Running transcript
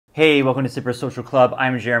Hey, welcome to Sipper Social Club.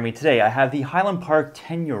 I'm Jeremy. Today I have the Highland Park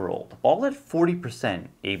 10-year-old, all at 40%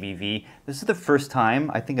 ABV. This is the first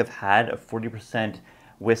time I think I've had a 40%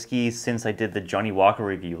 whiskey since I did the Johnny Walker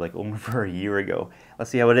review like over a year ago.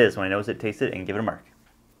 Let's see how it is when I nose it, taste it, and give it a mark.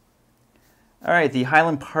 All right, the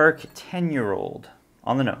Highland Park 10-year-old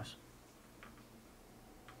on the nose.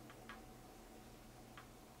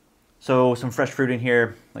 So some fresh fruit in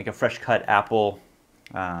here, like a fresh cut apple.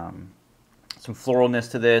 Some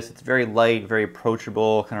floralness to this. It's very light, very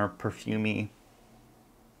approachable, kind of perfumey.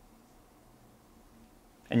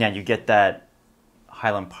 And yeah, you get that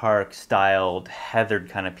Highland Park styled,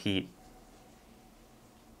 heathered kind of peat.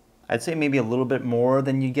 I'd say maybe a little bit more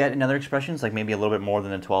than you get in other expressions, like maybe a little bit more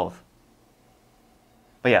than a 12.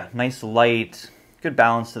 But yeah, nice light, good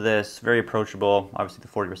balance to this, very approachable. Obviously the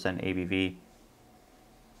 40% ABV.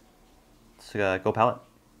 Let's go palate.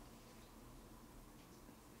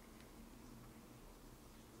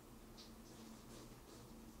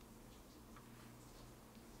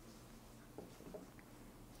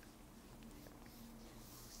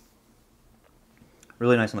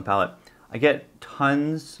 Really nice on the palate. I get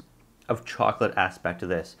tons of chocolate aspect to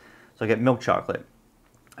this. So I get milk chocolate.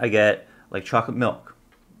 I get like chocolate milk.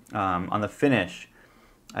 On the finish,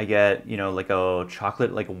 I get, like a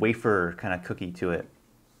chocolate, like a wafer kind of cookie to it.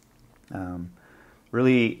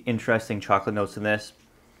 Really interesting chocolate notes in this.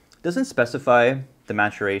 It doesn't specify the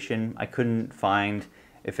maturation. I couldn't find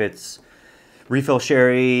if it's refill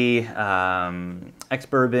sherry,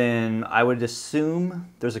 ex-bourbon. I would assume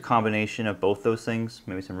there's a combination of both those things.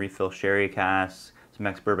 Maybe some refill sherry casks, some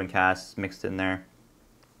ex-bourbon casks mixed in there.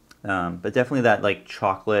 But definitely that like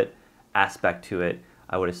chocolate aspect to it,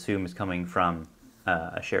 I would assume is coming from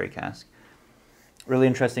a sherry cask. Really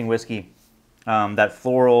interesting whiskey. That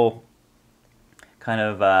floral kind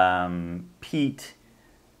of peat,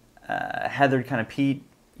 heathered kind of peat,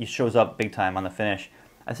 it shows up big time on the finish.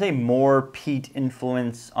 I'd say more peat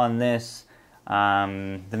influence on this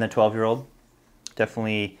than the 12-year-old.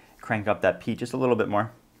 Definitely crank up that peat just a little bit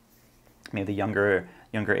more. Maybe the younger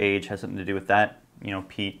age has something to do with that.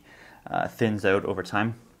 Peat thins out over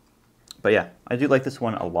time. But yeah, I do like this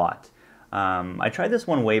one a lot. I tried this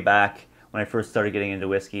one way back when I first started getting into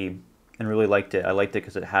whiskey and really liked it. I liked it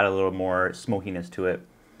because it had a little more smokiness to it.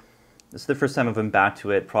 This is the first time I've been back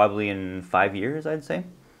to it probably in 5 years, I'd say.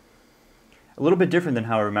 A little bit different than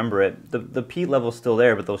how I remember it. The peat level's still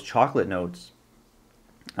there, but those chocolate notes,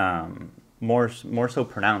 more so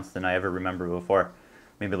pronounced than I ever remember before.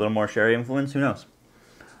 Maybe a little more sherry influence, who knows?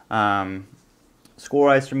 Score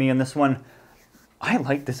eyes for me on this one. I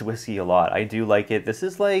like this whiskey a lot. I do like it. This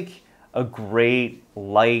is like a great,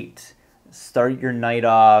 light, start your night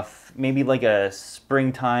off, maybe like a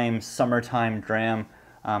springtime, summertime dram.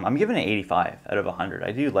 I'm giving it 85 out of 100.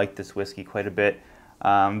 I do like this whiskey quite a bit.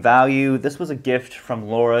 Value, this was a gift from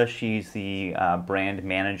Laura. She's the brand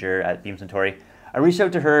manager at Beam Suntory. I reached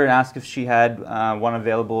out to her and asked if she had one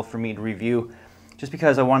available for me to review, just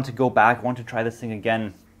because I wanted to go back, I wanted to try this thing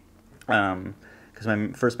again, because my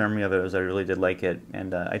first memory of it was I really did like it,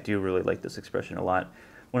 and I do really like this expression a lot.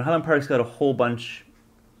 When Highland Park's got a whole bunch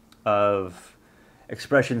of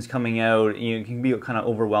expressions coming out, it can be kind of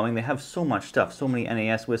overwhelming. They have so much stuff, so many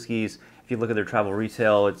NAS whiskeys. If you look at their travel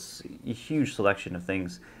retail, it's a huge selection of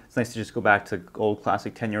things. It's nice to just go back to old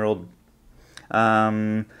classic 10-year-old.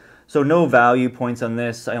 So no value points on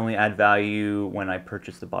this. I only add value when I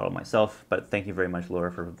purchase the bottle myself, but thank you very much, Laura,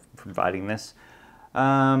 for providing this.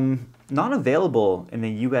 Not available in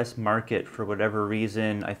the US market for whatever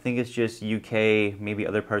reason. I think it's just UK, maybe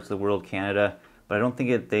other parts of the world, Canada, but I don't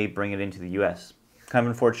think they bring it into the US. Kind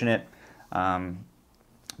of unfortunate.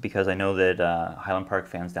 Because I know that Highland Park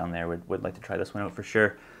fans down there would like to try this one out for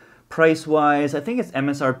sure. Price-wise, I think it's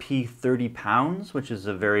MSRP £30, which is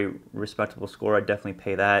a very respectable score. I'd definitely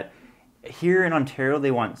pay that. Here in Ontario, they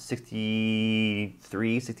want $63,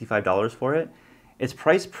 $65 for it. It's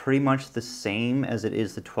priced pretty much the same as it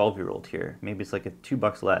is the 12-year-old here. Maybe it's like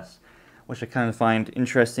 $2 less, which I kind of find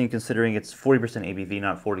interesting considering it's 40% ABV,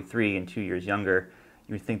 not 43, and 2 years younger.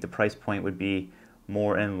 You would think the price point would be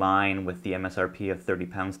more in line with the MSRP of £30.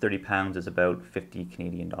 £30 is about 50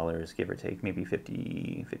 Canadian dollars, give or take, maybe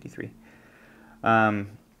 50, 53. So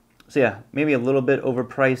yeah, maybe a little bit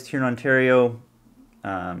overpriced here in Ontario,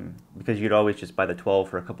 because you'd always just buy the 12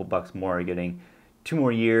 for a couple bucks more. You're getting 2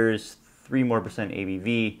 more years, 3% more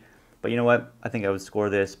ABV. But you know what? I think I would score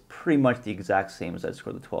this pretty much the exact same as I'd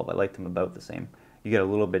score the 12. I like them about the same. You get a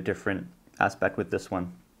little bit different aspect with this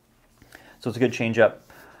one. So it's a good change up.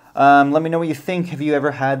 Let me know what you think. Have you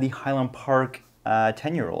ever had the Highland Park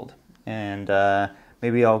 10-year-old? And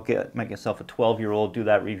maybe I'll get myself a 12-year-old, do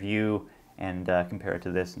that review, and compare it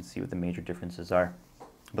to this and see what the major differences are.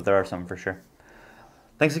 But there are some for sure.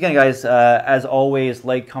 Thanks again, guys. As always,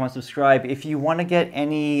 like, comment, subscribe. If you want to get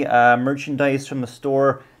any merchandise from the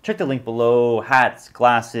store, check the link below. Hats,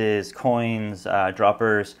 glasses, coins,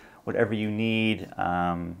 droppers, whatever you need.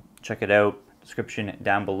 Check it out. Description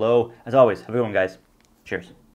down below. As always, have a good one, guys. Cheers.